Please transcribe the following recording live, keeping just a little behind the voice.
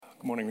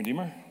Good morning,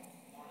 Redeemer.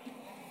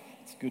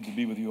 It's good to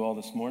be with you all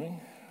this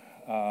morning.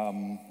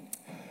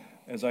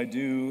 As I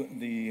do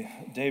the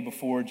day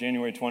before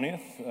January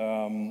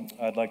 20th,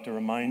 I'd like to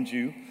remind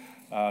you,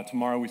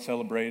 tomorrow we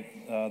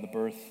celebrate the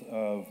birth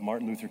of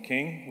Martin Luther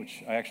King,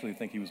 which I actually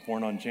think he was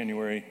born on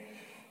January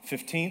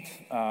 15th,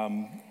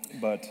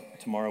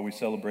 but tomorrow we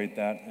celebrate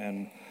that,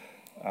 and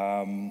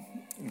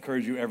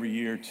encourage you every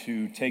year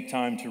to take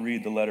time to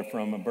read the letter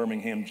from a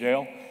Birmingham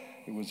jail.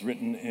 It was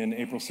written in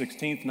April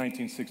 16th,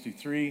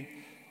 1963.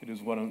 It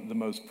is one of the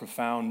most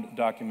profound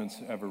documents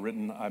ever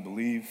written, I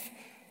believe,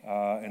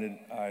 and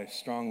I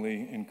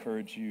strongly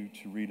encourage you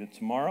to read it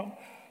tomorrow.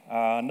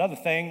 Another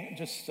thing,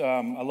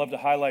 I love to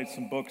highlight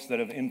some books that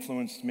have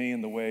influenced me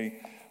in the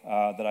way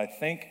that I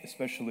think,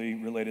 especially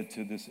related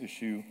to this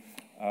issue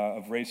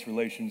of race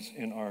relations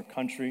in our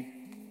country.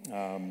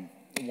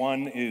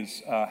 One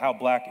is How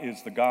Black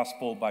is the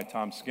Gospel by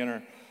Tom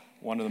Skinner,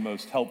 one of the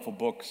most helpful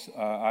books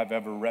I've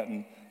ever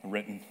written.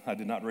 I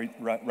did not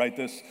write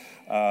this.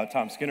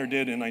 Tom Skinner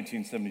did in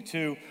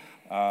 1972.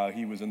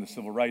 He was in the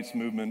civil rights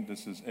movement.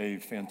 This is a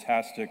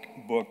fantastic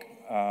book.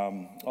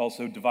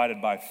 Also, Divided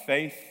by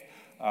Faith,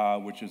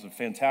 which is a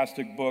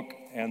fantastic book.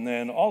 And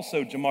then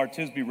also, Jamar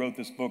Tisby wrote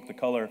this book, The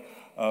Color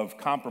of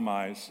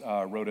Compromise,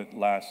 wrote it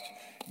last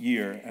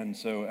year. And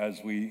so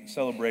as we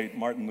celebrate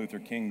Martin Luther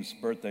King's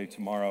birthday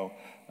tomorrow,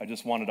 I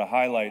just wanted to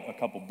highlight a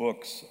couple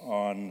books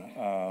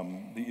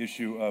on the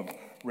issue of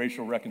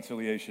racial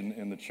reconciliation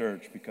in the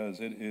church,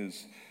 because it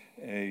is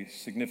a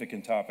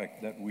significant topic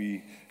that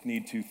we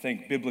need to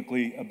think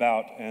biblically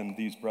about, and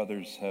these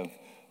brothers have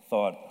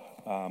thought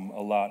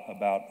a lot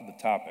about the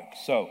topic.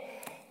 So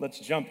let's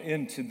jump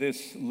into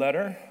this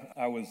letter.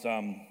 I was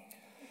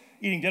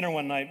eating dinner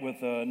one night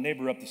with a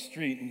neighbor up the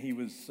street, and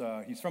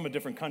he's from a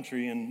different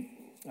country, and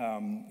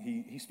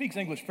he speaks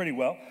English pretty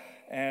well,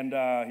 and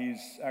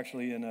he's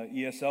actually in an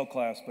ESL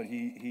class, but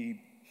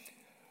he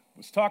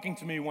was talking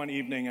to me one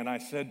evening, and I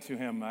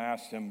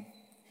asked him,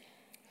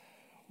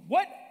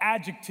 what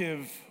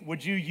adjective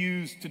would you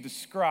use to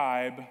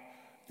describe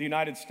the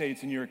United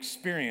States and your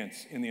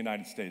experience in the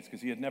United States?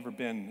 Because he had never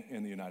been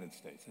in the United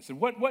States. I said,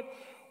 what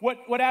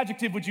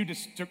adjective would you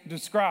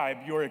describe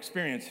your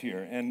experience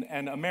here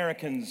and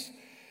Americans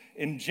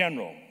in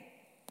general?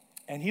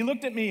 And he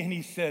looked at me and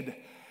he said,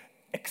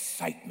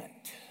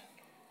 excitement.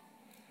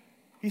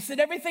 He said,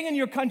 everything in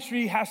your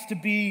country has to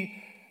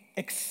be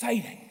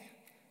exciting.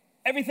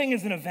 Everything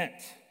is an event.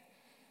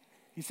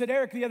 He said,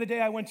 Eric, the other day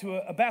I went to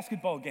a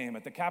basketball game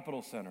at the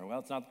Capitol Center. Well,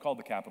 it's not called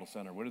the Capitol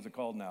Center. What is it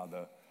called now?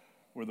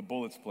 Where the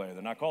Bullets play.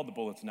 They're not called the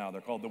Bullets now.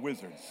 They're called the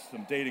Wizards.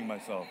 I'm dating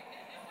myself.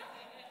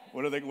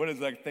 What is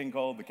that thing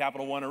called? The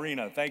Capital One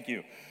Arena. Thank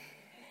you.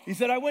 He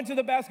said, I went to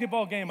the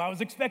basketball game. I was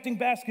expecting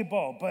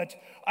basketball, but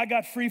I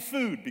got free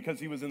food because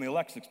he was in the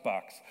Alexis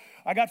box.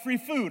 I got free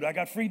food. I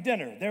got free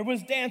dinner. There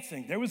was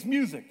dancing. There was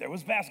music. There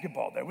was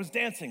basketball. There was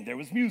dancing. There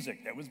was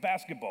music. There was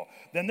basketball.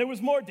 Then there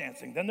was more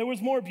dancing. Then there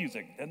was more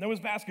music. Then there was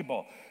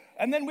basketball.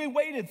 And then we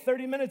waited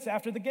 30 minutes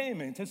after the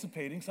game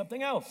anticipating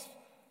something else.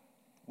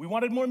 We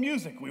wanted more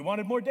music. We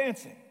wanted more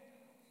dancing.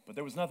 But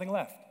there was nothing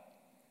left.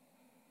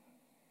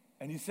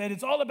 And he said,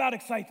 it's all about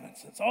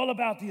excitements. It's all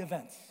about the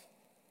events.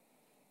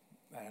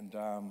 And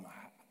I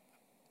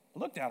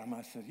looked at him,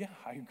 I said, yeah,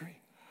 I agree.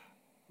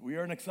 We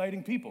are an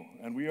exciting people,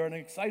 and we are an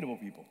excitable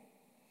people.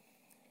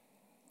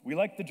 We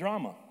like the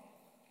drama.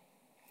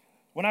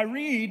 When I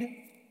read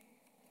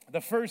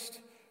the first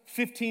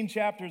 15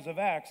 chapters of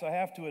Acts, I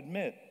have to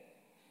admit,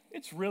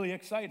 it's really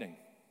exciting.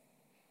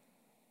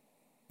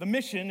 The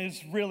mission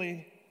is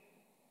really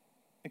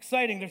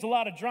exciting. There's a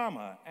lot of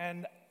drama,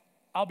 and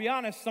I'll be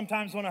honest,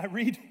 sometimes when I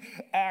read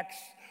Acts,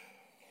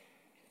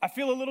 I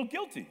feel a little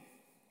guilty,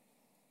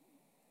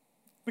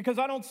 because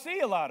I don't see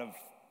a lot of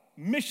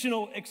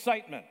missional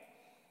excitement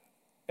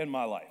in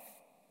my life.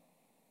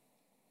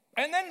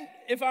 And then,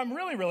 if I'm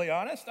really, really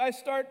honest, I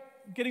start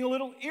getting a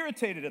little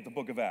irritated at the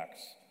book of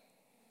Acts.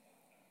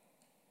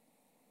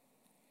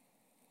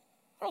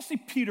 I don't see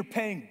Peter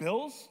paying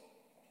bills.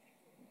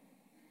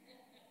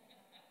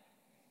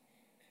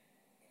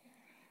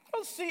 I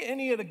don't see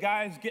any of the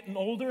guys getting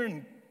older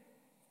and,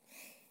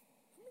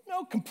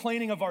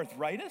 complaining of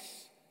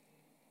arthritis.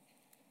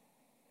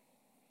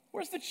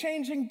 Where's the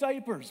changing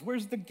diapers?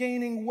 Where's the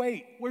gaining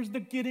weight? Where's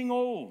the getting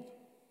old?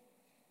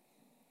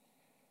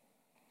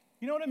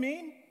 You know what I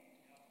mean?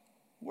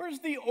 Where's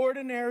the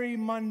ordinary,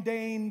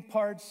 mundane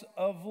parts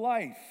of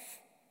life?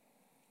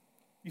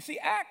 You see,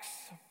 Acts,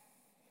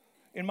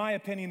 in my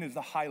opinion, is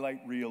the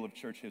highlight reel of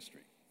church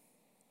history.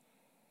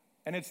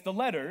 And it's the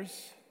letters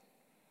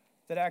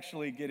that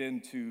actually get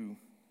into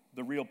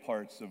the real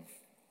parts of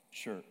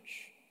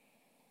church.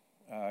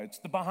 It's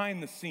the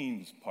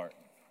behind-the-scenes part.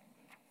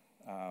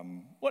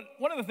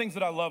 One of the things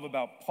that I love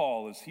about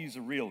Paul is he's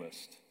a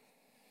realist.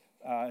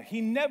 He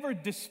never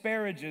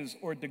disparages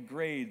or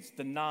degrades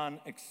the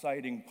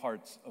non-exciting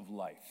parts of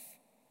life.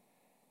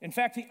 In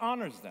fact, he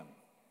honors them.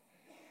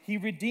 He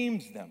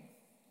redeems them.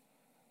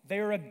 They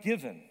are a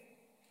given.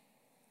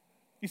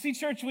 You see,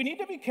 church, we need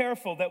to be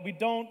careful that we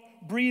don't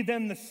breathe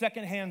in the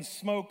secondhand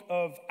smoke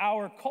of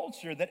our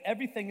culture that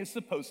everything is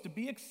supposed to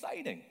be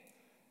exciting.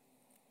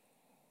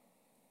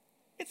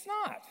 It's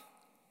not.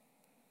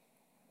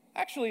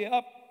 Actually,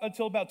 up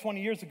until about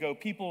 20 years ago,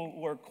 people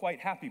were quite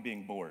happy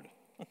being bored.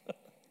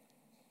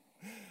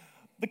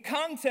 The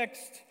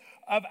context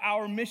of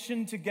our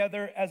mission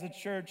together as a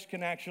church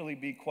can actually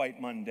be quite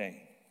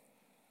mundane,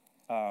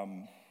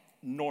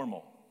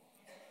 normal.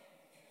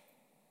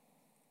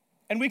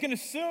 And we can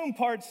assume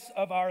parts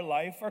of our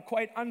life are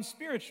quite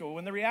unspiritual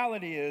when the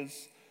reality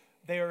is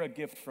they are a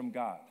gift from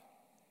God.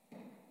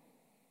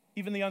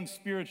 Even the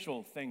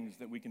unspiritual things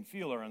that we can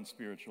feel are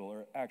unspiritual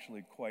are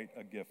actually quite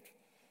a gift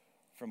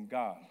from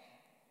God.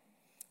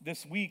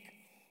 This week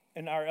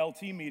in our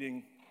LT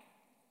meeting,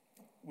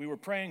 we were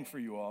praying for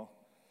you all,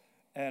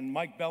 and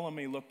Mike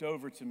Bellamy looked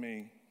over to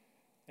me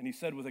and he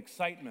said with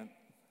excitement,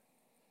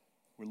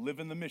 "We're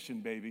living the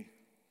mission, baby."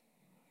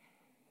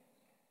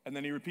 And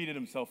then he repeated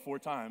himself 4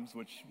 times,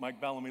 which Mike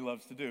Bellamy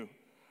loves to do.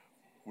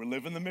 "We're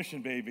living the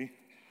mission, baby.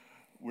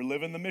 We're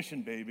living the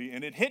mission, baby."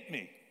 And it hit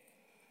me.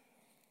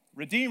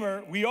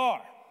 Redeemer, we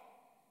are.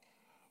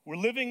 We're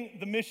living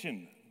the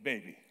mission,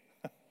 baby.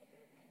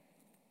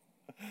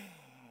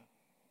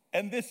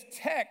 And this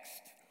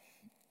text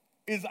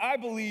is, I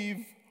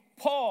believe,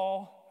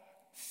 Paul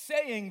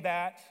saying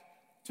that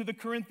to the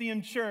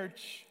Corinthian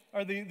church,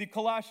 or the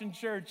Colossian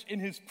church, in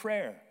his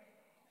prayer.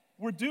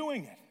 We're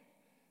doing it.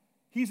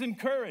 He's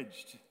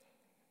encouraged.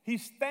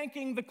 He's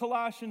thanking the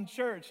Colossian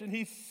church, and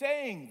he's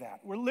saying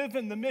that. We're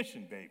living the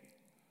mission, baby.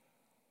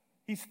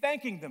 He's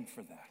thanking them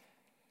for that.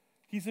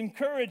 He's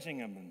encouraging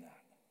them in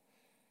that.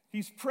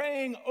 He's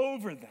praying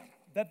over them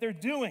that they're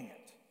doing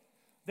it.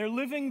 They're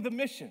living the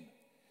mission.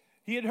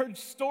 He had heard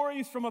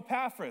stories from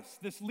Epaphras,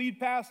 this lead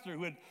pastor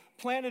who had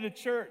planted a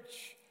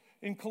church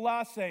in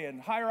Colossae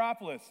and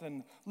Hierapolis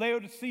and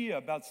Laodicea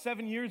about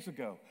 7 years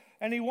ago.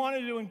 And he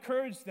wanted to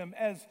encourage them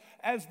as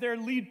their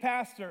lead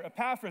pastor,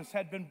 Epaphras,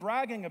 had been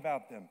bragging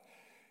about them.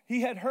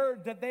 He had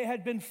heard that they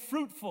had been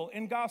fruitful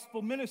in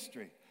gospel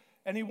ministry.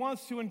 And he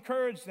wants to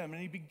encourage them.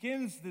 And he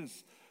begins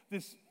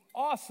this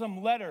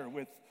awesome letter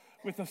with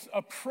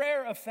a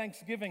prayer of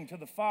thanksgiving to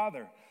the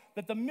Father,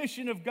 that the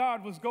mission of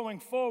God was going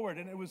forward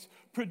and it was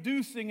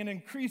producing and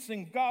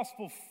increasing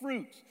gospel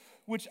fruit,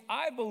 which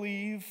I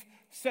believe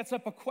sets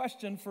up a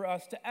question for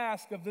us to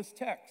ask of this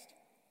text,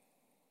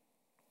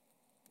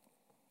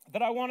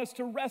 that I want us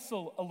to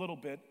wrestle a little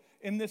bit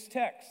in this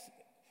text.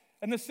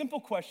 And the simple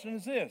question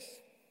is this: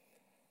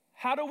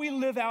 how do we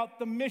live out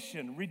the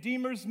mission,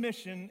 Redeemer's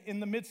mission, in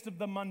the midst of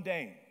the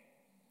mundane?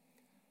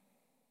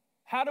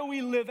 How do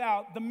we live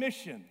out the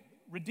mission,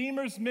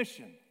 Redeemer's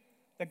mission,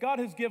 that God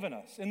has given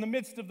us in the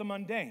midst of the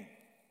mundane?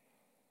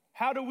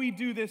 How do we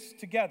do this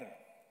together?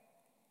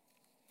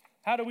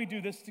 How do we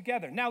do this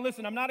together? Now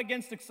listen, I'm not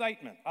against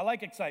excitement. I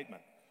like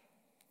excitement.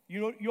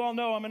 You all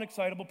know I'm an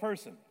excitable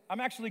person. I'm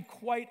actually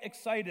quite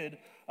excited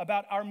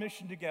about our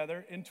mission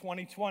together in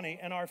 2020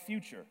 and our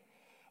future.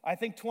 I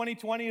think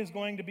 2020 is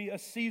going to be a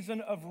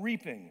season of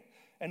reaping,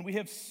 and we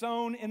have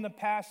sown in the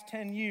past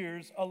 10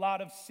 years a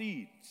lot of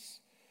seeds.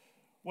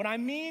 What I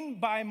mean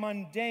by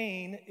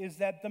mundane is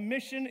that the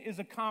mission is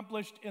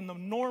accomplished in the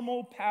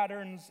normal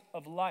patterns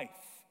of life.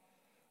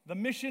 The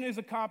mission is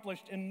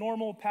accomplished in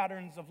normal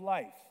patterns of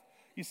life.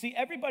 You see,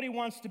 everybody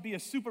wants to be a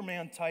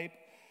Superman type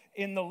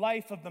in the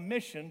life of the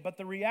mission, but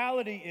the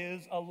reality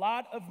is a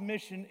lot of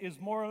mission is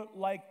more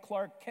like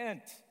Clark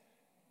Kent.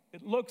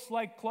 It looks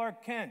like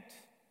Clark Kent.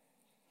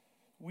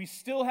 We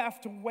still have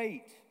to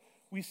wait.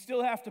 We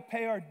still have to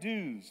pay our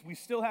dues. We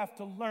still have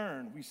to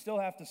learn. We still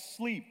have to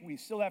sleep. We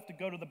still have to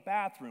go to the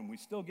bathroom. We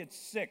still get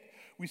sick.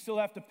 We still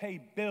have to pay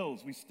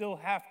bills. We still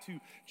have to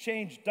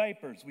change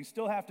diapers. We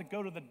still have to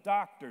go to the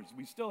doctors.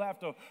 We still have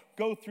to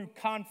go through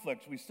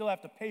conflicts. We still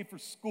have to pay for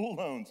school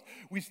loans.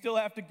 We still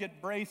have to get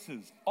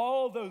braces.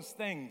 All those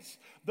things,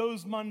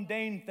 those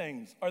mundane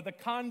things, are the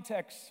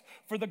context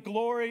for the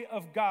glory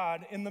of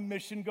God in the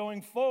mission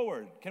going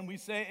forward. Can we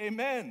say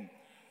amen?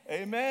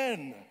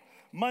 Amen.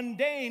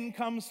 Mundane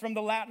comes from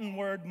the Latin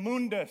word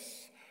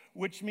mundus,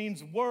 which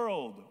means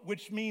world,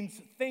 which means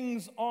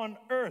things on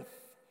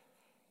earth.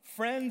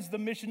 Friends, the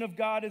mission of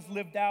God is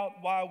lived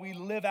out while we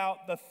live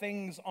out the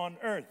things on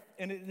earth.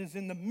 And it is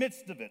in the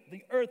midst of it,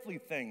 the earthly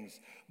things,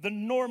 the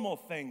normal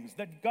things,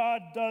 that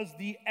God does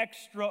the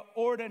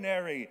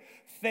extraordinary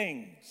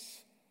things.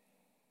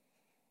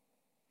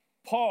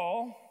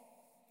 Paul,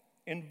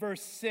 in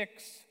verse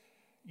 6,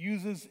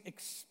 uses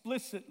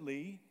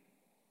explicitly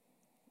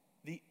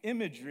the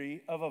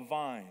imagery of a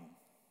vine.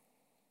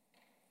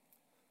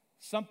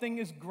 Something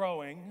is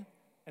growing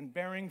and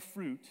bearing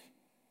fruit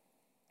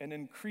and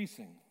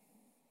increasing.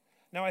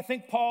 Now, I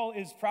think Paul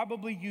is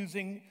probably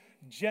using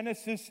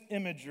Genesis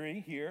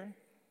imagery here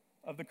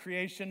of the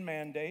creation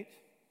mandate.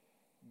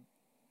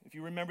 If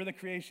you remember the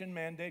creation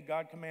mandate,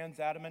 God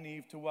commands Adam and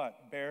Eve to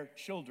what? Bear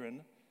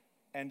children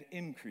and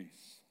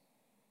increase.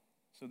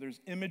 So there's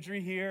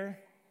imagery here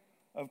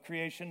of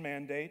creation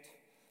mandate.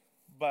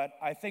 But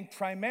I think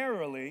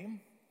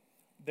primarily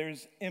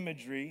there's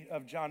imagery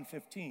of John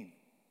 15.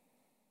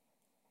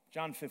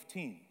 John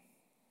 15,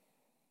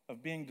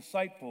 of being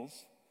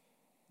disciples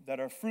that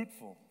are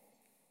fruitful.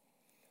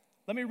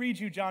 Let me read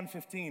you John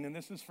 15, and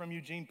this is from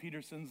Eugene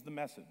Peterson's The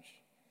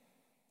Message.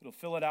 It'll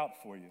fill it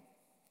out for you.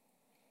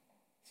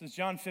 This is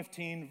John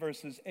 15,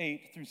 verses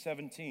 8 through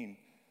 17.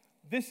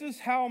 This is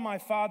how my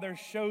Father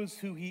shows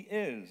who he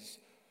is.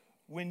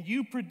 When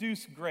you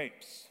produce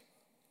grapes,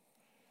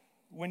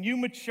 when you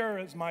mature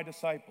as my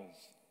disciples.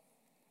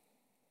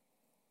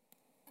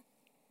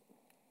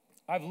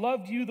 I've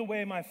loved you the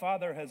way my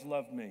Father has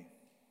loved me.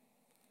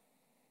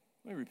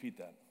 Let me repeat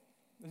that.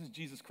 This is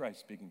Jesus Christ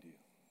speaking to you.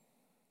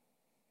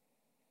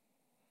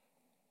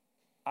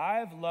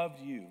 I've loved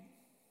you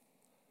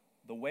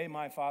the way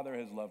my Father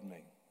has loved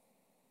me.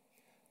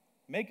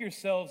 Make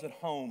yourselves at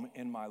home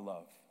in my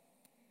love.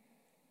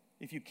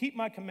 If you keep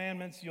my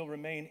commandments, you'll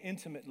remain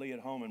intimately at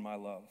home in my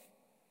love.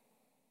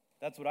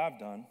 That's what I've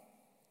done,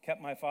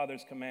 kept my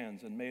Father's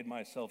commands and made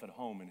myself at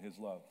home in his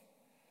love.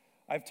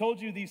 I've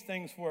told you these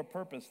things for a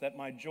purpose, that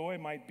my joy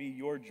might be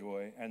your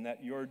joy and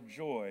that your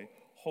joy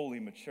wholly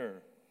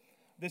mature.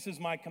 This is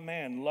my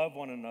command, love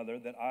one another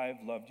that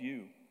I've loved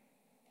you.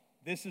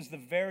 This is the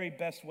very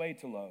best way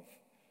to love.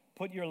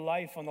 Put your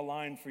life on the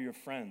line for your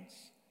friends.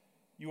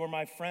 You are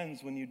my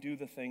friends when you do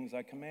the things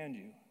I command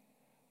you.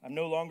 I'm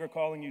no longer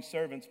calling you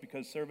servants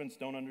because servants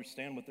don't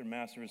understand what their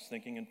master is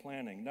thinking and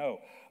planning. No,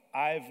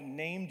 I've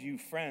named you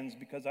friends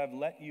because I've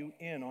let you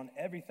in on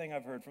everything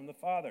I've heard from the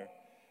Father.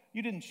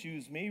 You didn't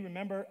choose me.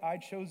 Remember, I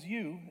chose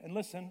you, and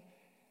listen,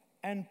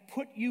 and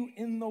put you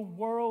in the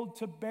world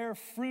to bear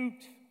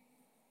fruit.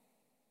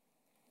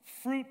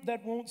 Fruit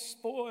that won't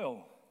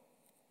spoil.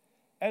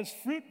 As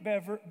fruit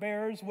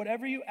bearers,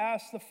 whatever you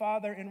ask the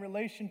Father in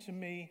relation to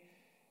me,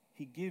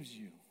 he gives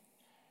you.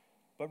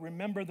 But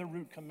remember the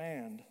root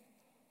command,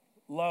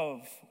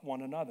 love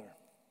one another.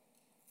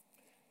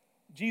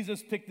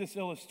 Jesus picked this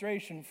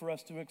illustration for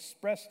us to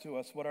express to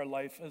us what our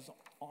life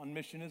on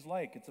mission is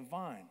like. It's a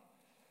vine.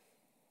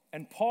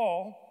 And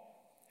Paul,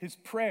 his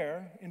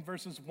prayer in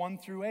verses 1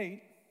 through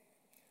 8,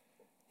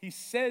 he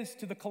says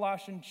to the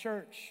Colossian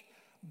church,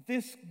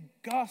 this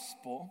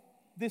gospel,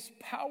 this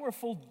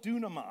powerful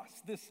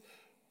dunamis, this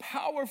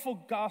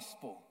powerful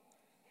gospel,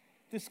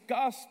 this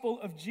gospel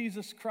of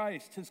Jesus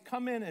Christ has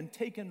come in and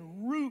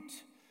taken root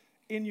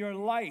in your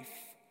life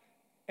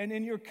and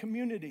in your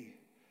community.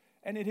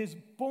 And it has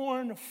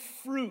borne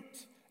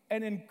fruit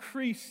and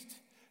increased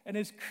and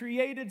has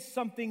created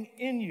something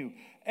in you.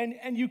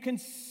 And you can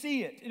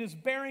see it. It is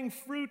bearing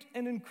fruit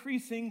and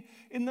increasing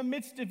in the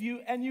midst of you,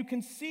 and you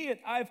can see it.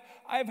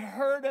 I've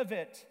heard of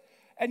it.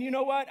 And you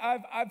know what?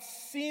 I've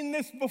seen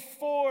this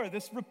before,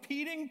 this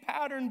repeating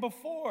pattern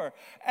before.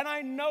 And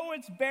I know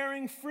it's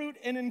bearing fruit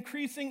and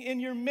increasing in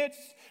your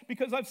midst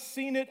because I've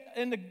seen it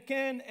and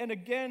again and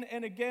again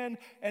and again.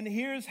 And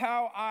here's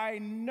how I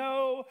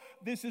know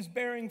this is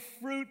bearing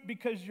fruit,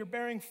 because you're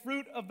bearing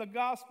fruit of the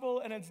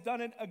gospel, and it's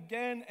done it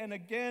again and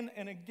again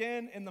and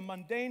again in the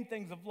mundane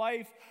things of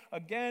life,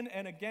 again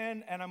and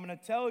again. And I'm going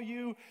to tell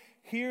you,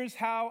 here's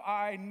how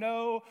I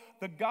know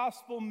the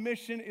gospel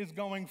mission is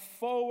going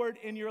forward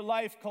in your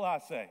life,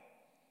 Colossae.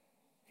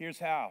 Here's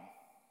how.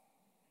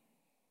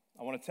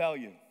 I want to tell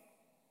you.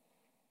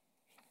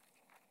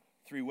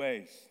 3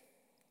 ways.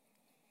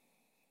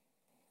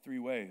 3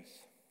 ways.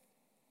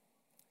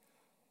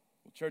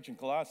 Well, church in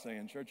Colossae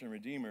and church in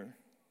Redeemer,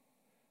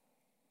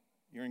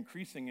 you're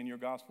increasing in your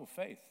gospel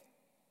faith.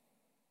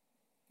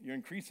 You're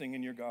increasing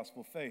in your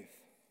gospel faith.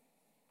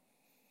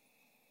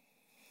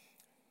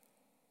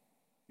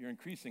 You're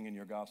increasing in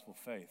your gospel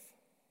faith.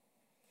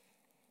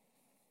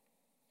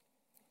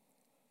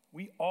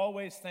 We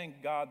always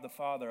thank God the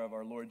Father of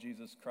our Lord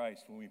Jesus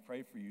Christ when we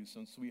pray for you,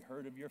 since we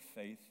heard of your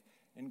faith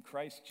in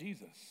Christ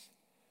Jesus.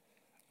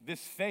 This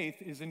faith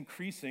is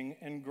increasing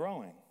and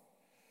growing.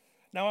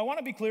 Now, I want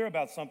to be clear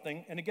about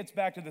something, and it gets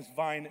back to this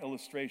vine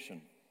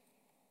illustration.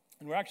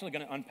 And we're actually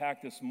going to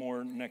unpack this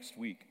more next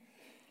week.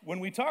 When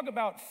we talk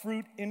about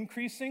fruit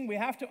increasing, we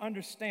have to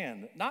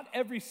understand not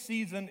every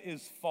season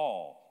is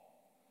fall.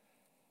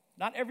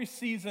 Not every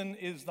season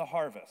is the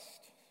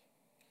harvest.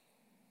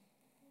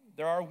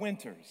 There are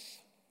winters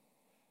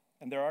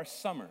and there are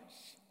summers.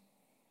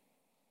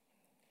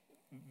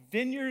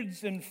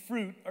 Vineyards and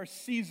fruit are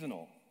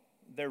seasonal.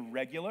 They're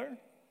regular,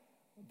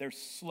 they're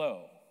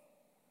slow.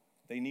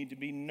 They need to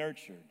be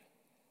nurtured.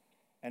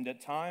 And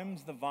at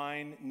times the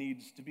vine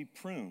needs to be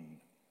pruned.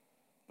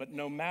 But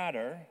no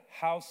matter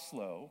how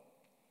slow,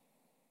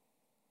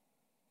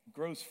 it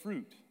grows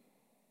fruit.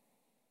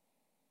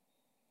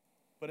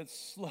 But it's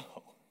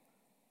slow.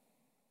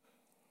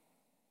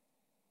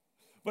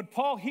 But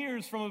Paul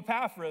hears from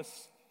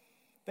Epaphras,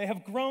 they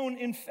have grown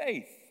in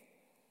faith.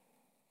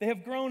 They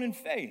have grown in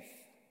faith.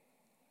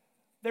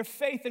 Their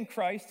faith in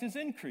Christ has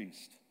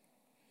increased.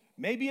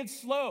 Maybe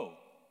it's slow,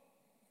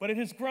 but it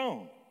has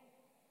grown.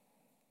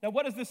 Now,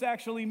 what does this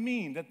actually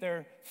mean, that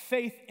their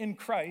faith in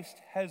Christ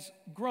has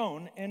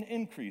grown and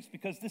increased?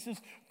 Because this is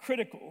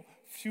critical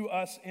to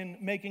us in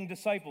making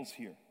disciples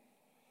here.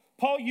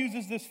 Paul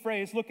uses this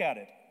phrase, look at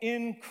it,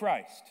 in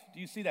Christ. Do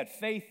you see that?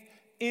 Faith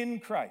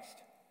in Christ.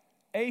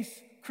 Eis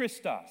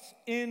Christos,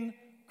 in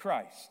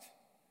Christ.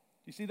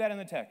 You see that in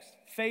the text?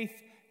 Faith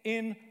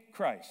in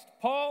Christ.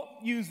 Paul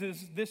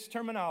uses this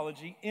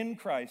terminology, in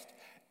Christ,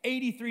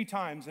 83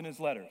 times in his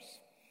letters.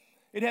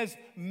 It has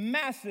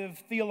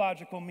massive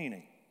theological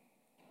meaning.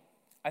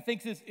 I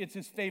think it's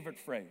his favorite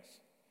phrase.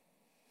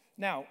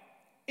 Now,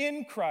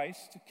 in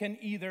Christ can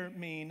either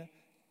mean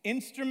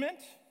instrument,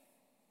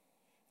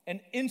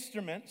 an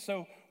instrument,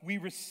 so we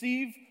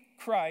receive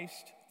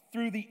Christ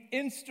through the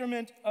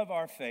instrument of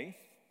our faith.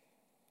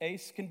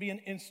 Ace can be an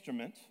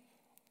instrument,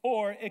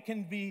 or it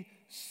can be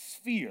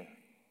sphere,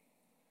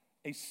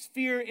 a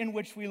sphere in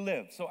which we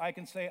live. So I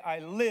can say, I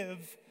live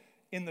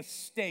in the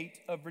state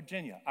of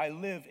Virginia. I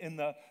live in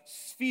the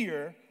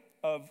sphere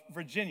of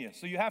Virginia.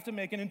 So you have to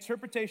make an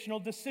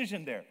interpretational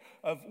decision there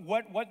of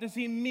what does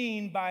he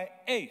mean by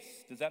ace?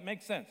 Does that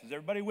make sense? Is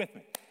everybody with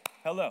me?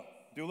 Hello.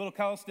 Do a little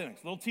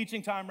calisthenics, a little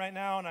teaching time right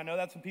now, and I know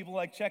that's when people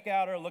like check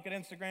out or look at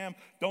Instagram.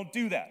 Don't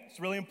do that. It's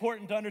really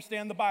important to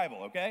understand the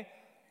Bible, okay?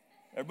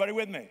 Everybody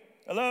with me?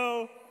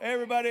 Hello? Hey,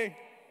 everybody?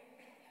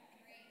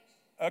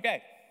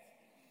 Okay.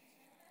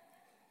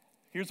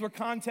 Here's where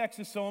context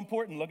is so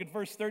important. Look at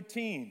verse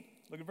 13.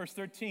 Look at verse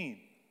 13.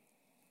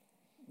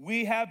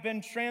 We have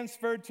been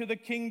transferred to the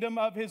kingdom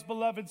of his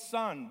beloved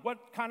Son. What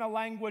kind of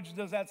language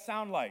does that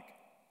sound like?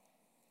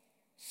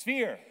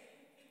 Sphere.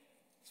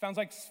 Sounds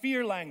like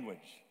sphere language.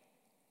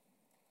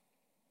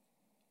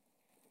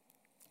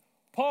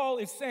 Paul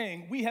is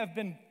saying we have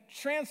been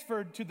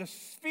transferred to the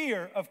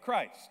sphere of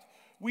Christ.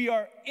 We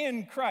are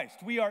in Christ.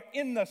 We are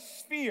in the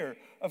sphere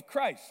of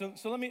Christ.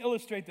 So let me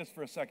illustrate this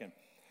for a second.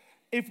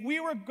 If we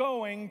were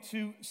going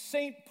to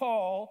St.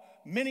 Paul,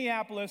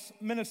 Minneapolis,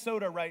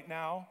 Minnesota right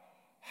now,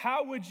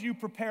 how would you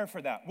prepare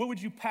for that? What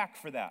would you pack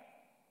for that?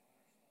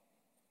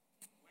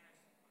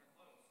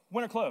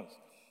 Winter clothes.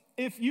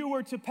 If you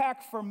were to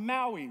pack for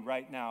Maui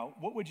right now,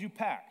 what would you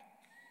pack?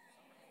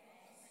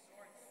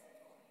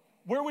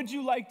 Where would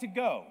you like to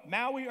go?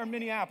 Maui or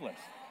Minneapolis?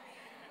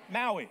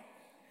 Maui.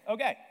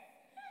 Okay.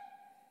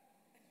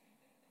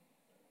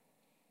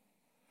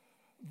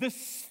 The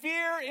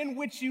sphere in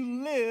which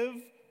you live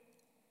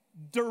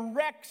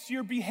directs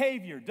your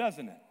behavior,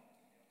 doesn't it?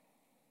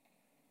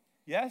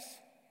 Yes?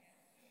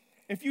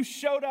 If you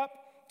showed up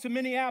to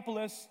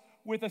Minneapolis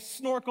with a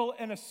snorkel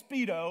and a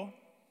Speedo,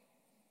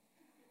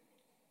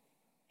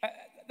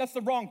 that's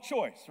the wrong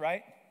choice,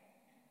 right?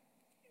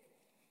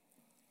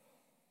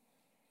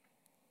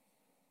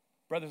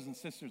 Brothers and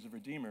sisters of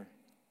Redeemer,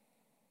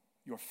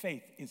 your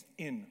faith is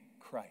in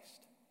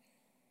Christ.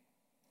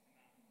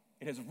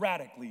 It has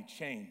radically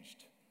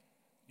changed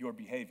your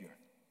behavior.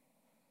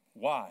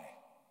 Why?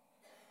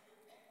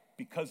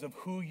 Because of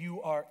who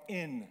you are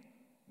in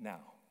now.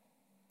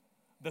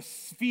 The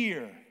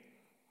sphere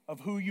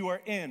of who you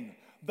are in,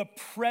 the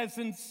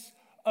presence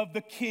of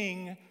the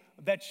King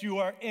that you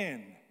are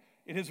in.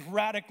 It has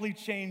radically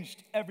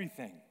changed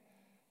everything.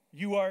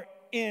 You are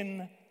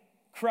in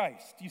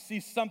Christ. You see,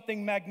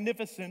 something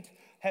magnificent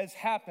has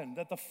happened,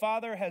 that the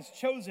Father has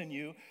chosen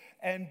you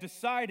and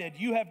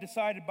you have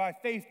decided by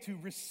faith to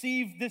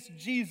receive this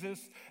Jesus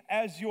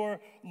as your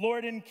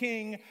Lord and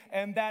King,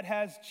 and that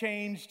has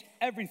changed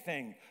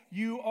everything.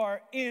 You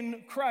are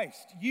in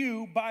Christ.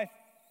 You, by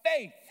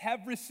faith,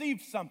 have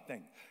received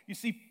something. You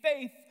see,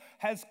 faith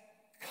has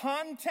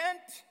content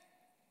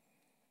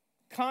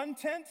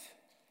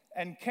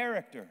and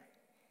character.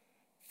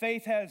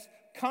 Faith has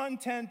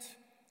content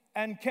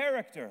and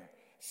character.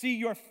 See,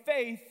 your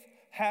faith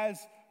has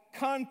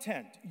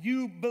content.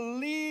 You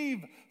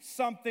believe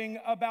something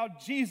about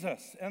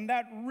Jesus, and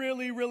that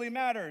really, really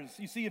matters.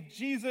 You see, if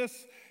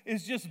Jesus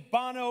is just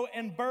Bono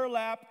and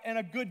burlap and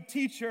a good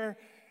teacher,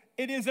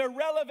 it is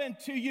irrelevant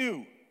to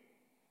you.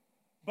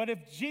 But if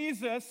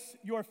Jesus,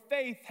 your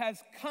faith,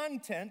 has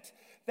content,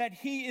 that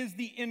he is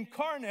the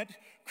incarnate,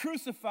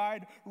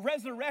 crucified,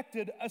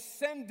 resurrected,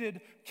 ascended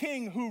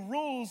King who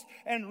rules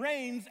and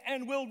reigns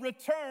and will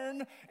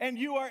return, and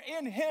you are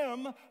in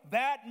him,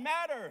 that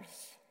matters.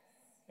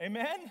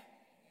 Amen?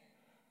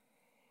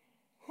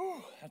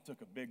 Whew, that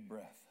took a big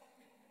breath.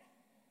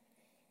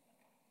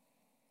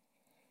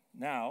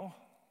 Now,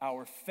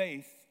 our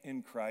faith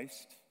in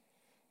Christ,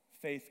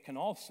 faith can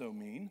also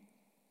mean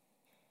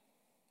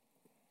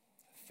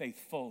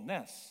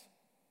faithfulness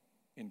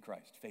in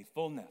Christ.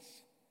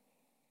 Faithfulness.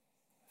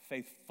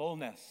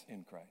 Faithfulness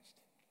in Christ.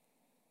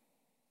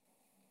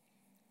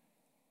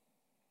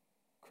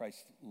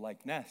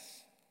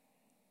 Christ-likeness.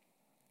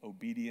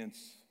 Obedience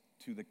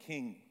to the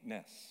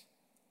kingness.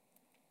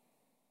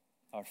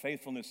 Our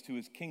faithfulness to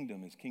his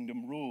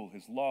kingdom rule,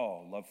 his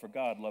law, love for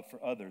God, love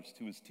for others,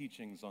 to his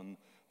teachings on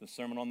the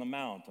Sermon on the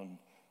Mount, on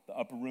the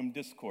upper room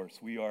discourse.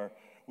 We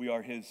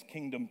are his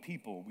kingdom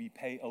people. We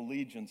pay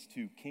allegiance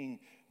to King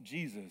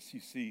Jesus.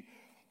 You see,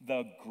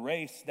 the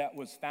grace that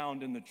was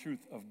found in the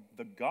truth of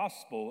the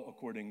gospel,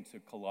 according to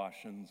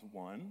Colossians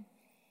 1,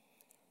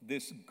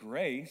 this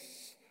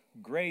grace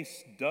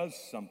does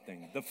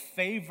something. The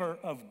favor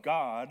of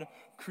God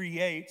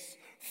creates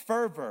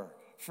fervor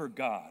for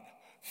God.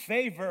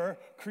 Favor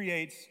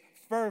creates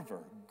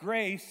fervor.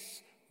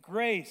 Grace,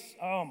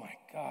 oh my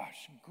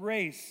gosh,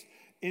 grace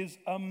is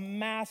a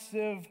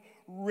massive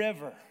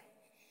river.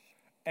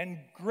 And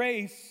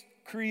grace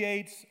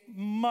creates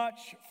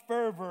much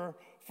fervor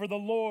for the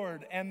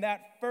Lord, and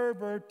that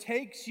fervor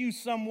takes you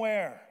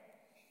somewhere.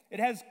 It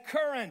has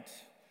current.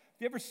 Have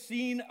you ever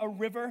seen a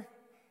river?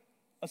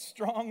 A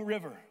strong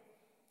river?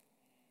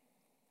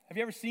 Have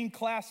you ever seen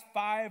Class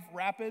 5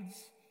 rapids?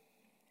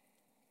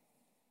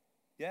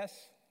 Yes?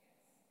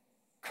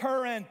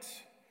 Current.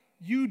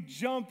 You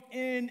jump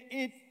in,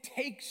 it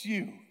takes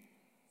you.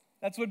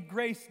 That's what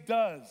grace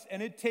does,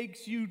 and it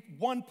takes you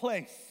one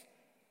place,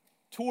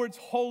 towards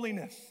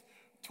holiness,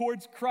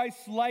 towards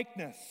Christ's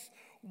likeness.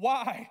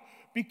 Why?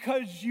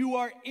 Because you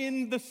are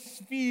in the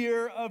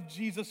sphere of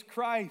Jesus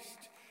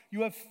Christ.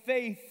 You have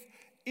faith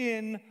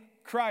in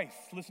Christ.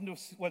 Listen to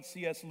what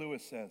C.S.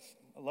 Lewis says.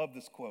 I love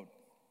this quote.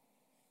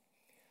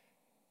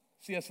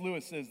 C.S.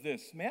 Lewis says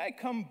this, "May I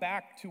come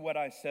back to what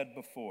I said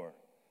before?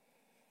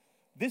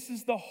 This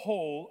is the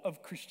whole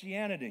of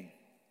Christianity.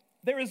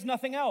 There is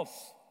nothing else.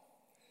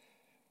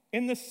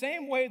 In the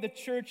same way, the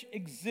church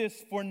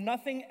exists for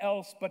nothing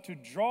else but to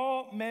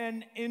draw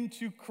men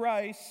into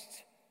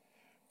Christ,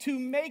 to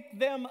make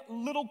them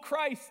little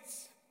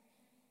Christs."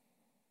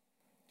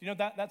 Do you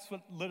know that's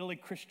what literally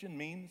Christian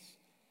means?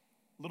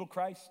 Little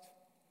Christ?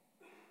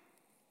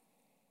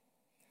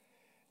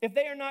 If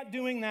they are not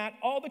doing that,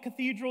 all the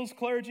cathedrals,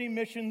 clergy,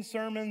 missions,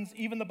 sermons,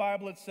 even the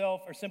Bible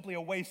itself are simply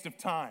a waste of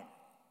time.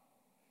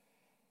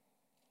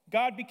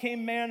 God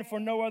became man for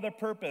no other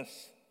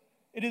purpose.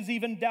 It is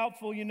even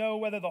doubtful,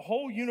 whether the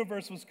whole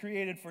universe was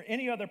created for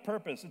any other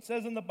purpose. It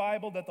says in the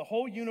Bible that the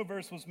whole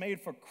universe was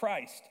made for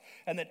Christ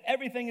and that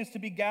everything is to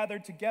be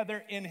gathered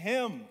together in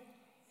him.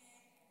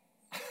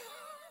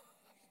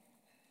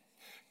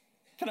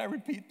 Can I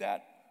repeat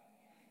that?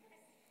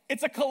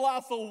 It's a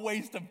colossal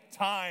waste of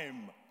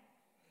time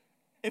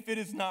if it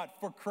is not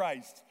for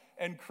Christ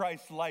and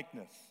Christ's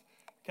likeness.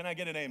 Can I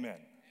get an amen?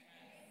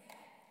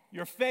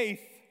 Your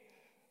faith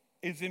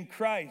is in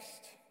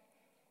Christ.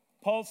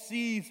 Paul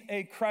sees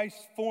a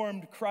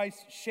Christ-formed,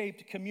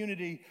 Christ-shaped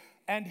community,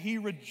 and he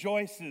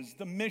rejoices.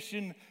 The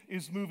mission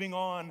is moving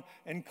on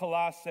in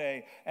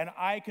Colossae. And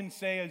I can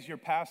say as your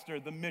pastor,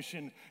 the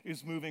mission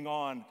is moving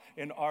on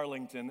in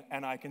Arlington.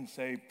 And I can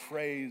say,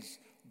 praise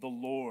the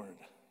Lord.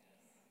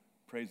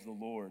 Praise the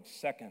Lord.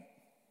 Second,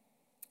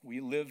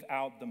 we live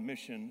out the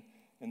mission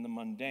in the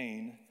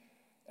mundane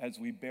as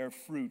we bear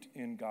fruit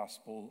in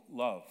gospel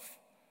love.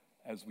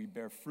 As we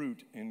bear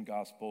fruit in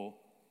gospel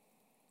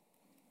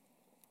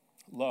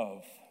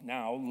love.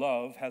 Now,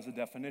 love has a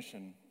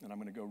definition, and I'm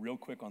going to go real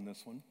quick on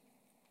this one.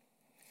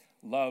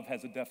 Love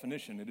has a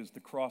definition. It is the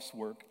cross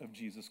work of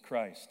Jesus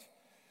Christ.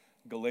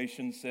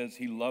 Galatians says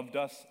he loved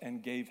us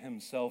and gave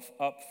himself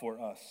up for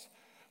us.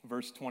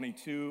 Verse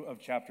 22 of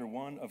chapter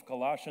 1 of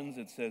Colossians,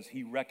 it says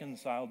he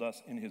reconciled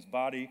us in his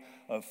body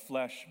of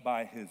flesh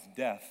by his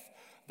death.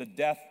 The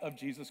death of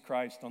Jesus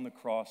Christ on the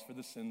cross for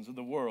the sins of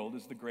the world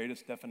is the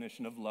greatest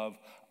definition of love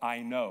I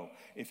know.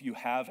 If you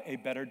have a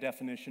better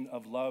definition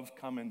of love,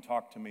 come and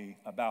talk to me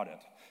about it,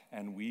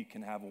 and we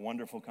can have a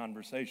wonderful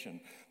conversation.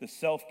 The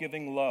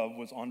self-giving love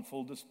was on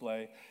full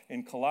display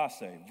in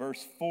Colossae.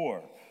 Verse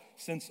 4,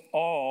 since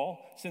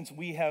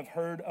we have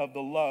heard of the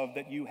love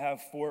that you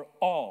have for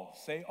all,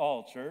 say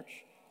all,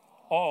 church,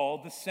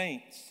 all the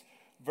saints.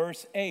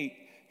 Verse 8,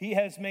 he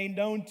has made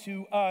known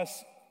to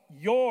us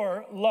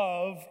your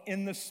love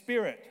in the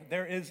Spirit.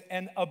 There is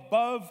an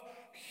above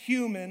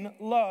human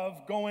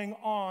love going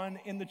on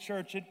in the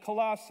church at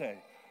Colossae.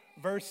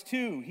 Verse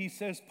 2, he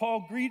says,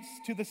 Paul greets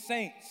to the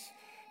saints,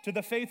 to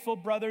the faithful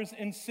brothers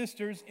and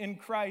sisters in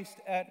Christ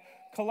at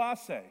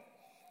Colossae.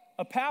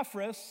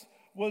 Epaphras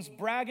was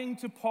bragging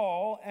to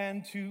Paul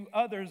and to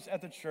others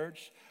at the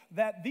church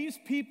that these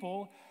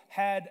people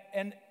had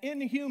an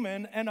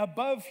inhuman and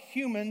above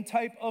human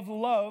type of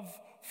love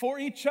for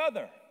each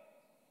other.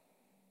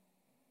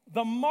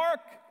 The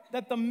mark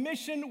that the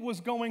mission was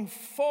going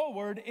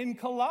forward in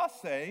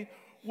Colossae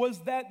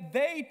was that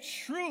they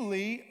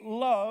truly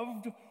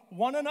loved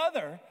one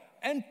another.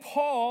 And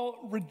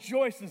Paul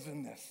rejoices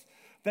in this,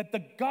 that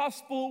the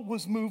gospel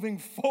was moving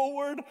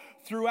forward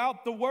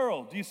throughout the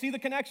world. Do you see the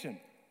connection?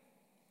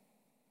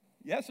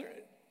 Yes, sir?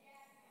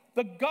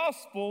 The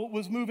gospel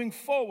was moving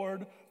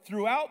forward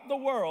throughout the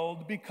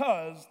world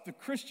because the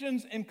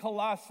Christians in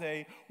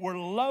Colossae were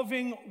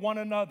loving one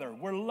another.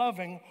 Were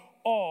loving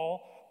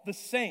all the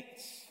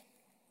saints.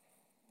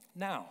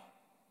 Now,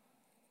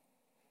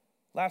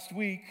 last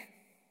week,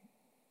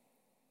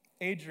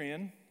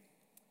 Adrian,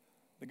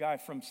 the guy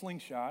from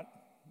Slingshot,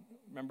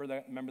 remember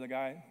the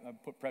guy? I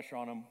put pressure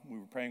on him. We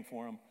were praying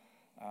for him.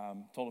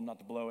 Told him not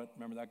to blow it.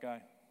 Remember that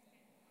guy?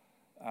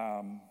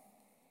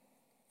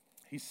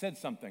 He said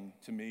something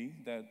to me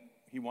that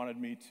he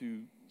wanted me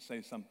to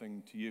say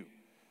something to you,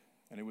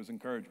 and it was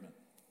encouragement.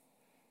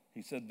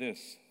 He said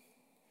this,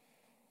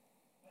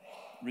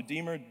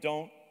 Redeemer,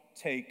 don't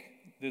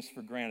take this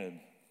for granted.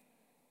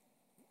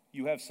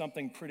 You have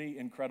something pretty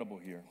incredible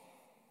here.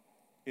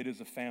 It is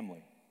a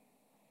family.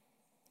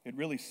 It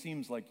really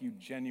seems like you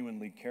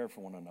genuinely care for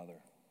one another.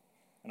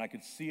 And I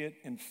could see it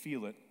and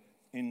feel it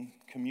in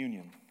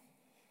communion.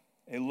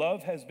 A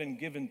love has been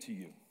given to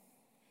you.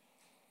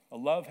 A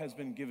love has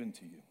been given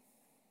to you.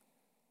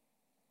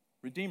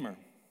 Redeemer,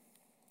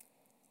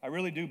 I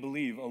really do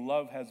believe a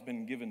love has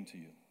been given to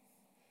you.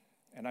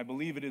 And I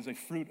believe it is a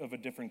fruit of a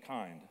different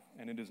kind.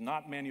 And it is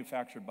not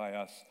manufactured by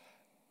us.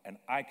 And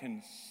I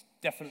can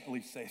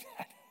definitely say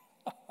that.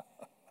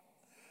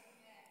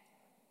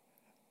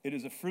 It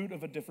is a fruit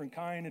of a different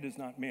kind. It is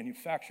not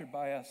manufactured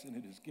by us. And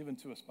it is given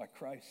to us by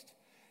Christ.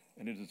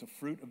 And it is a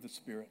fruit of the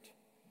Spirit.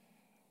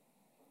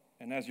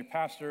 And as your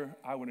pastor,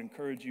 I would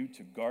encourage you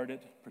to guard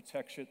it,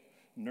 protect it,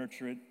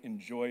 nurture it,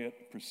 enjoy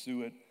it,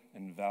 pursue it,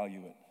 and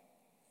value it.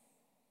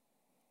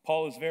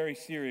 Paul is very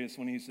serious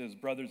when he says,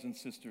 brothers and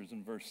sisters,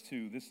 in verse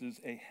 2. This is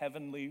a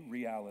heavenly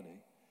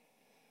reality.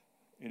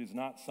 It is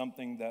not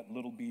something that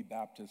little B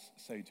Baptists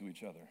say to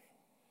each other.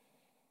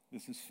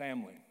 This is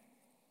family.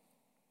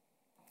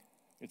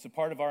 It's a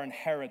part of our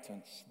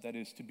inheritance that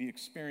is to be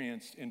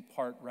experienced in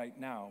part right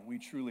now. We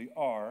truly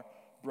are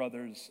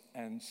brothers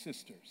and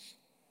sisters.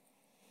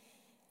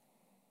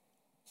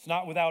 It's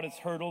not without its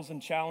hurdles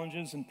and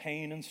challenges and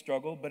pain and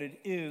struggle, but it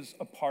is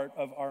a part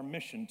of our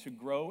mission to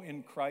grow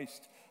in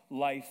Christ's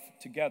life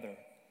together,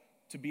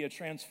 to be a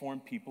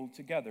transformed people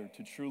together,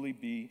 to truly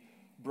be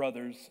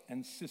brothers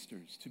and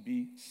sisters, to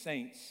be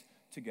saints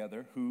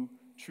together who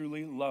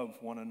truly love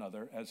one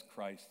another as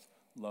Christ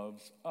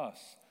loves us.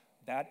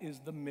 That is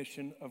the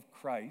mission of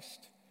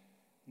Christ,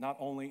 not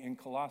only in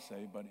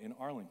Colossae, but in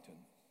Arlington.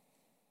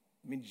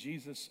 I mean,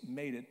 Jesus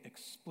made it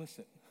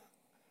explicit.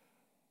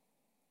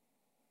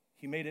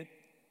 He made it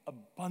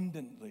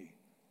abundantly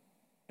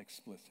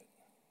explicit.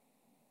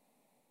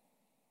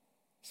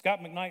 Scott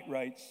McKnight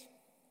writes,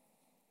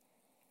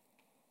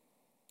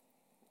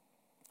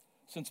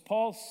 since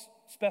Paul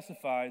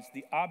specifies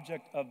the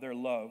object of their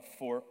love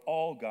for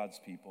all God's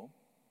people,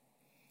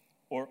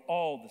 or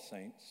all the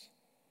saints,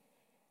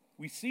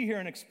 we see here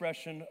an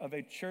expression of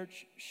a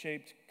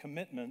church-shaped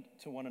commitment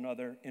to one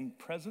another in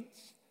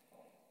presence,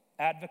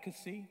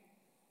 advocacy,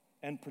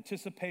 and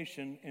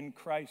participation in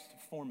Christ's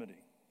formity.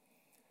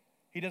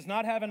 He does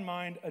not have in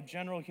mind a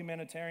general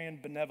humanitarian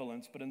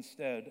benevolence, but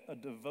instead a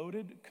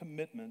devoted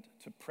commitment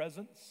to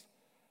presence,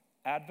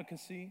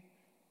 advocacy,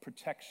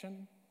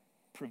 protection,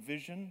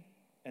 provision,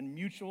 and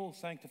mutual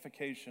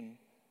sanctification,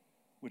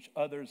 which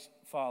others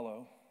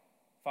follow,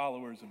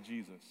 followers of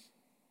Jesus.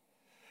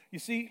 You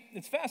see,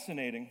 it's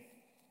fascinating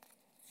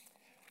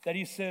that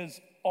he says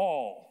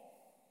all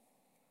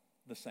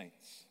the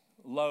saints,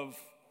 love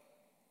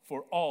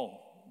for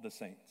all the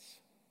saints.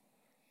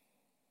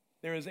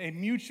 There is a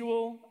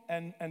mutual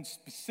and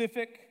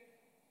specific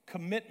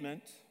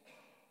commitment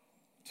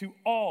to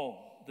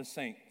all the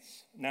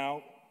saints.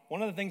 Now,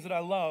 one of the things that I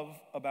love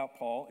about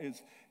Paul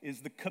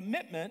is the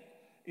commitment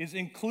is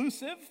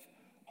inclusive,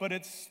 but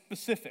it's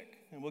specific.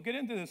 And we'll get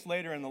into this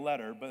later in the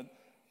letter, but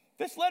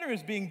this letter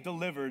is being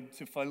delivered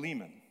to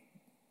Philemon,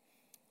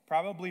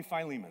 probably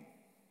Philemon,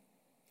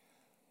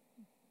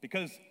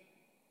 because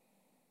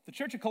the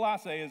church of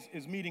Colossae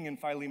is meeting in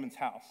Philemon's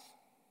house.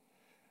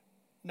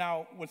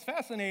 Now, what's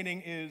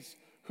fascinating is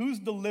who's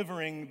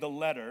delivering the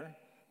letter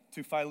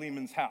to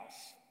Philemon's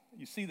house.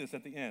 You see this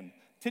at the end.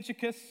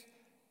 Tychicus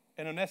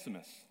and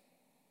Onesimus.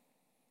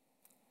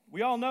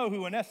 We all know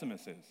who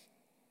Onesimus is.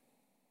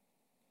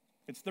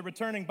 It's the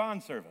returning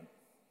bondservant.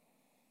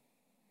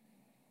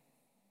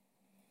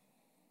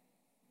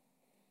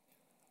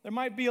 There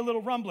might be a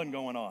little rumbling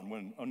going on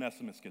when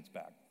Onesimus gets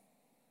back.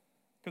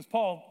 Because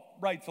Paul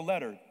writes a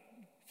letter,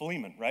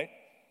 Philemon, right?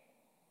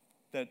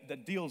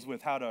 That deals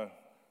with how to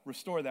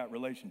restore that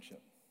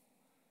relationship.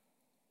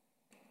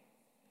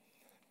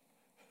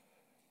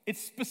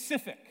 It's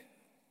specific.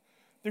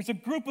 There's a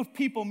group of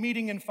people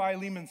meeting in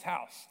Philemon's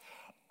house.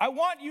 I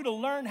want you to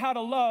learn how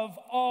to love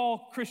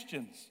all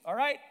Christians, all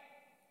right?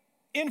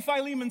 In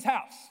Philemon's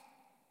house.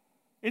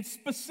 It's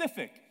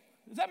specific.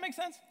 Does that make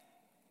sense?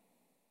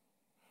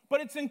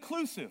 But it's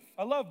inclusive.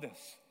 I love this.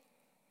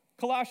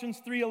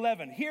 Colossians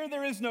 3:11. Here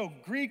there is no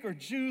Greek or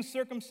Jew,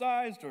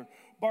 circumcised or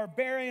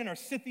barbarian or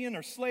Scythian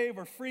or slave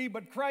or free,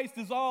 but Christ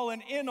is all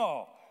and in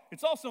all.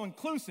 It's also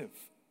inclusive.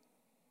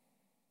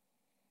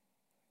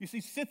 You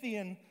see,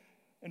 Scythian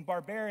and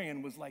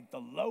barbarian was like the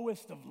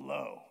lowest of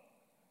low.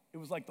 It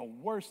was like the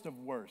worst of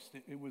worst.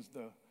 It was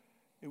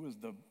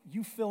the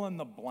you fill in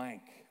the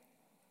blank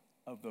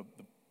of the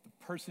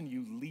person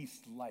you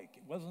least like.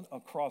 It wasn't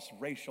across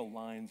racial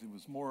lines. It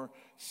was more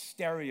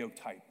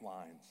stereotype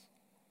lines.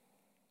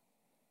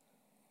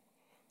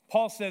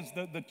 Paul says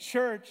the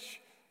church,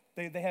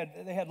 they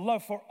had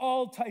love for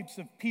all types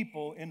of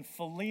people in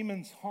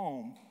Philemon's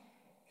home,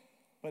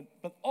 but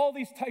all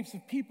these types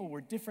of people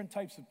were different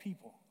types of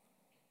people.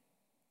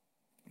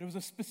 But it was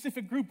a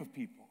specific group of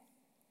people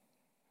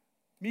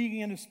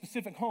meeting in a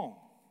specific home.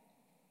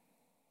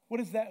 What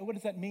does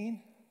that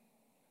mean?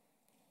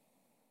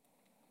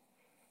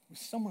 It was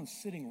someone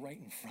sitting right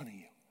in front of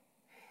you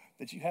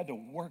that you had to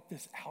work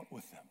this out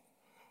with them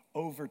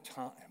over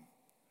time.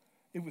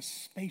 It was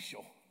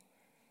spatial.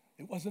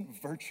 It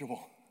wasn't virtual.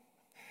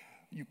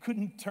 You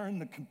couldn't turn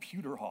the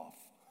computer off.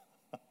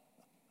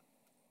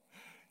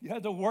 You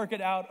had to work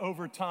it out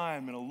over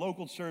time in a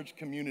local church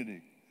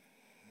community.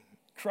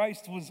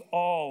 Christ was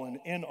all and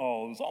in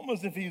all. It was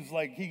almost as if he's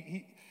like,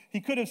 he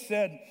could have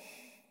said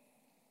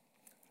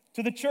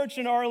to the church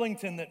in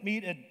Arlington that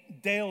meet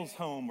at Dale's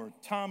home or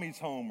Tommy's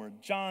home or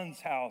John's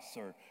house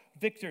or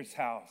Victor's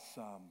house,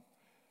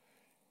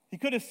 he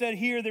could have said,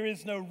 here there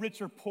is no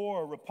rich or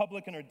poor,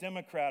 Republican or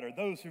Democrat, or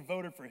those who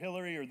voted for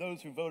Hillary, or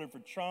those who voted for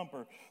Trump,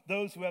 or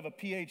those who have a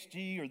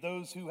PhD, or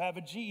those who have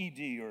a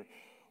GED,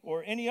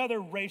 or any other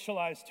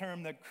racialized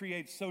term that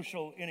creates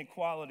social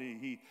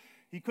inequality.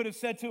 He could have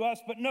said to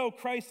us, but no,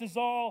 Christ is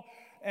all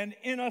and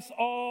in us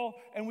all,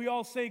 and we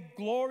all say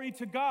glory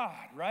to God,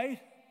 right?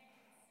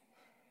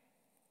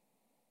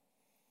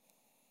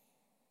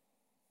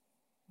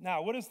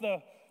 Now, what is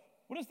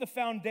the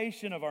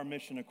foundation of our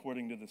mission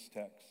according to this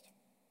text?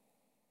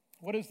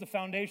 What is the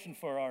foundation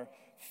for our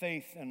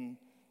faith and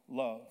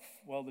love?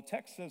 Well, the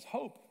text says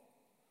hope.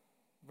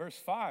 Verse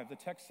 5, the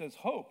text says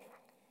hope.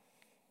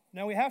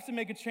 Now, we have to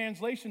make a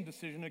translation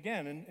decision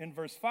again in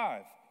verse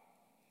 5.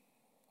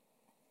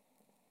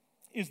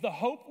 Is the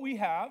hope we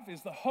have,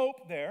 is the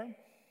hope there,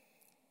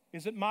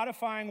 is it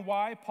modifying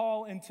why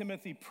Paul and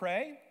Timothy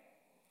pray?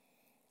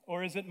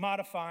 Or is it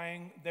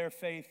modifying their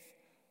faith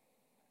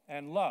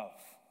and love?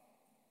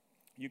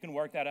 You can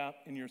work that out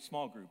in your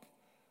small group.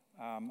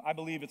 I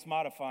believe it's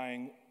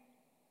modifying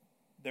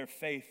their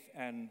faith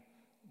and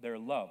their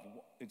love.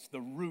 It's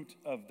the root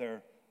of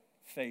their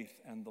faith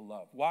and the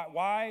love.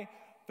 Why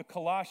the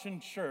Colossian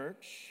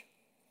church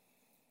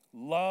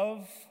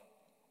love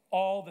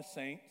all the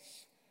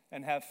saints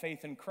and have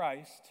faith in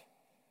Christ?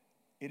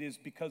 It is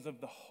because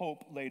of the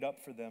hope laid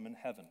up for them in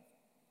heaven.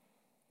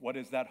 What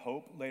is that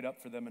hope laid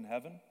up for them in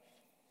heaven?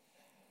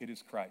 It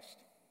is Christ.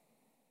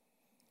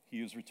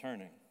 He is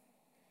returning.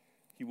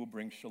 He will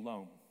bring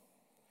shalom.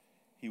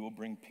 He will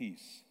bring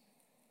peace.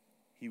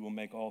 He will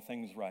make all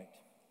things right.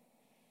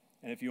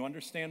 And if you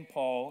understand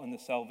Paul and the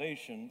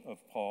salvation of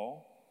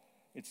Paul,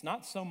 it's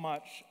not so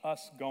much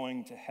us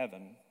going to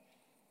heaven.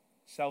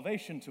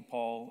 Salvation to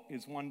Paul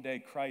is one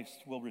day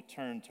Christ will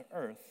return to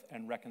earth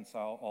and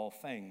reconcile all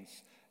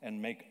things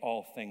and make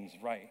all things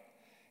right.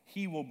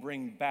 He will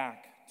bring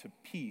back to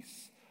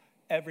peace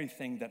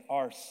everything that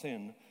our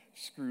sin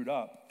screwed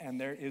up.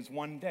 And there is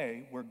one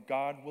day where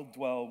God will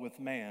dwell with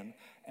man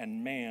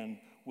and man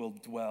will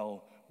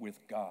dwell with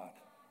God.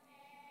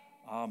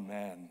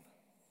 Amen.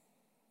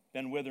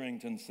 Ben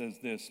Witherington says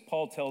this: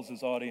 Paul tells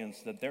his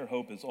audience that their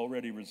hope is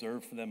already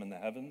reserved for them in the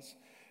heavens,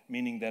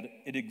 meaning that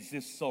it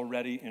exists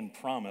already in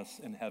promise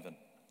in heaven.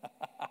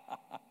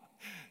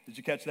 Did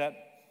you catch that?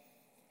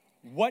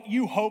 What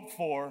you hope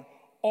for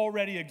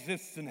already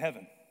exists in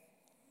heaven.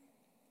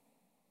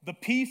 The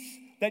peace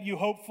that you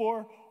hope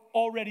for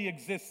already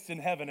exists in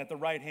heaven at the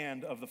right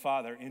hand of the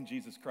Father in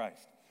Jesus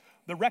Christ.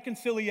 The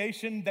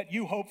reconciliation that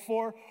you hope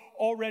for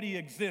already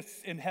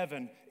exists in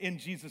heaven in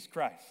Jesus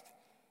Christ.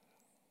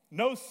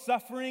 No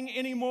suffering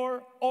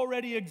anymore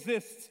already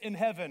exists in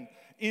heaven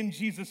in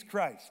Jesus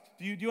Christ.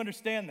 Do you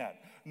understand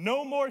that?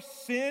 No more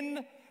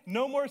sin,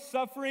 no more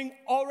suffering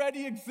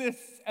already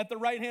exists at the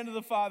right hand of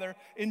the Father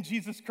in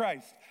Jesus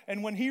Christ.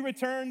 And when he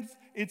returns,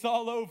 it's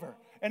all over.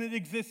 And it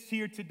exists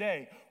here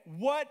today.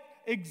 What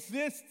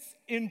exists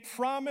in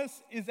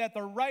promise is at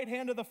the right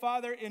hand of the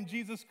Father in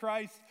Jesus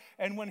Christ.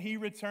 And when he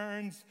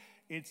returns,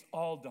 it's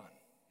all done.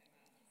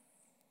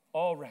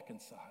 All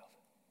reconciled.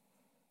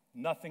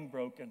 Nothing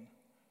broken.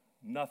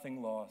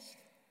 Nothing lost.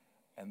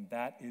 And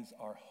that is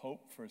our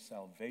hope for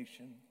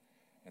salvation.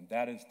 And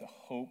that is the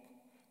hope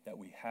that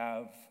we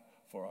have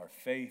for our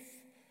faith.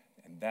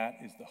 And that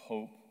is the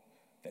hope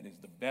that is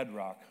the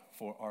bedrock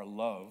for our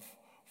love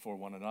for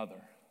one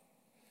another.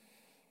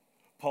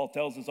 Paul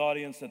tells his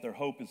audience that their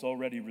hope is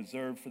already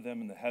reserved for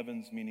them in the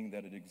heavens, meaning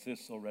that it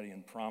exists already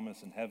in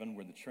promise in heaven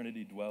where the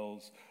Trinity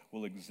dwells,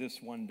 will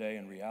exist one day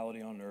in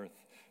reality on earth,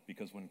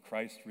 because when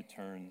Christ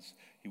returns,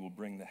 he will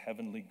bring the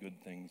heavenly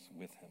good things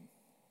with him.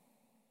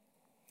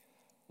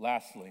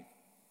 Lastly,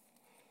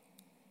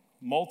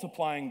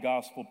 multiplying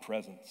gospel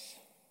presence.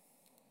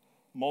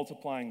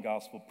 Multiplying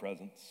gospel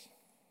presence.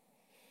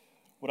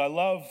 What I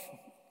love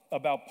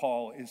about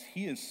Paul is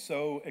he is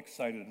so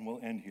excited, and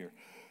we'll end here.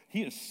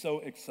 He is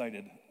so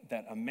excited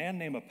that a man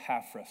named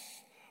Epaphras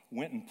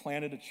went and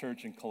planted a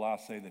church in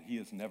Colossae that he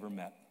has never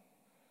met.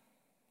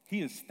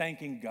 He is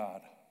thanking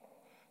God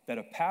that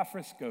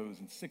Epaphras goes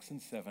in 6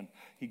 and 7.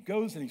 He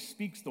goes and he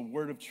speaks the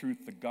word of truth,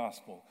 the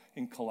gospel,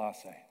 in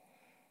Colossae.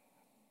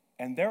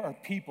 And there are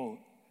people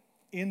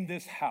in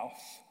this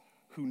house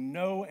who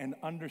know and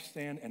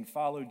understand and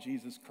follow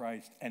Jesus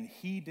Christ, and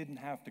he didn't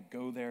have to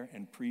go there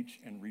and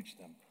preach and reach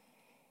them.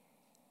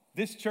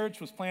 This church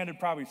was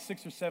planted probably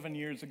 6 or 7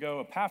 years ago.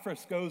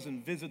 Epaphras goes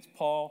and visits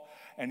Paul,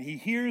 and he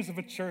hears of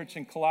a church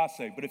in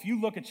Colossae. But if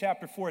you look at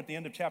chapter 4, at the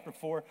end of chapter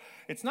 4,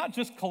 it's not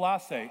just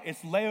Colossae,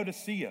 it's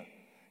Laodicea,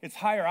 it's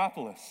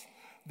Hierapolis.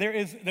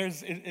 There's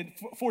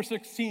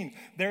 4:16,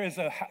 there's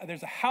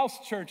a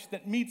house church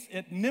that meets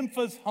at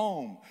Nympha's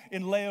home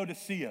in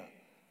Laodicea.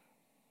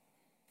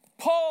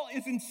 Paul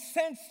is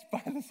incensed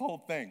by this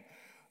whole thing.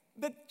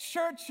 The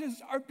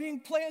churches are being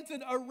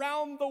planted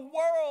around the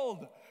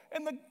world,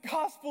 and the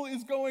gospel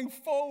is going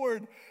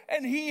forward,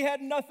 and he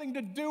had nothing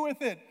to do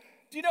with it.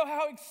 Do you know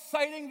how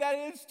exciting that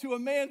is to a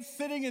man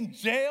sitting in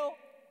jail?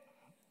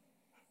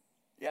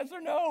 Yes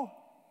or no?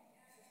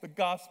 The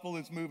gospel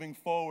is moving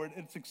forward.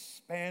 It's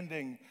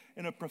expanding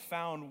in a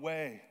profound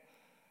way.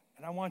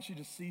 And I want you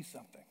to see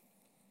something.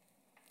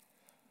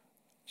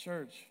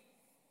 Church,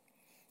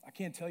 I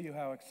can't tell you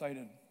how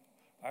excited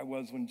I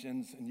was when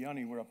Jens and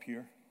Yanni were up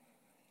here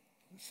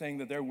saying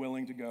that they're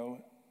willing to go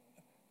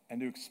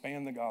and to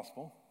expand the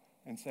gospel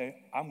and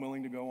say, I'm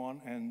willing to go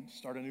on and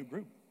start a new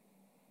group.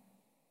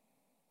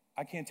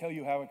 I can't tell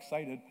you how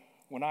excited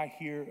when I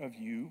hear of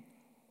you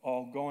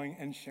all going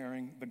and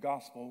sharing the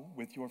gospel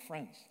with your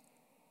friends.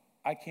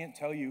 I can't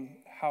tell you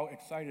how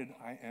excited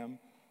I am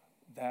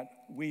that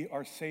we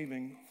are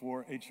saving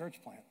for a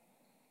church plant.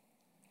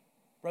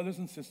 Brothers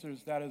and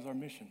sisters, that is our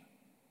mission.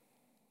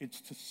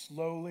 It's to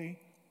slowly,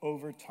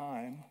 over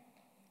time,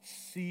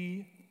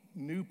 see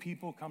new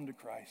people come to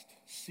Christ,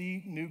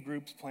 see new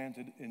groups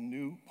planted in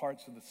new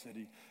parts of the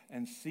city,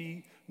 and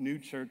see new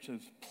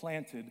churches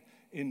planted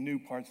in new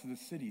parts of the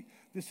city.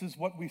 This is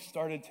what we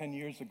started 10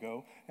 years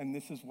ago, and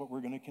this is what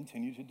we're going to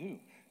continue to do,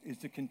 is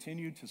to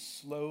continue to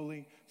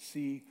slowly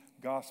see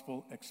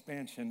gospel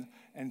expansion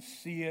and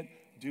see it,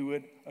 do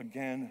it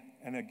again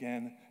and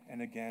again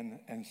and again,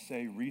 and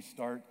say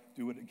restart,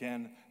 do it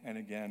again and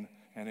again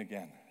and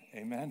again.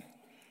 Amen?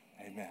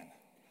 Amen.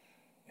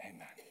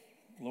 Amen.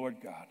 Lord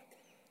God,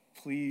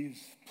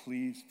 please,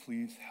 please,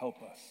 please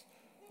help us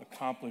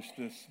accomplish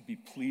this. Be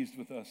pleased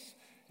with us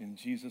in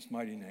Jesus'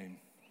 mighty name.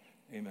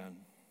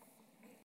 Amen.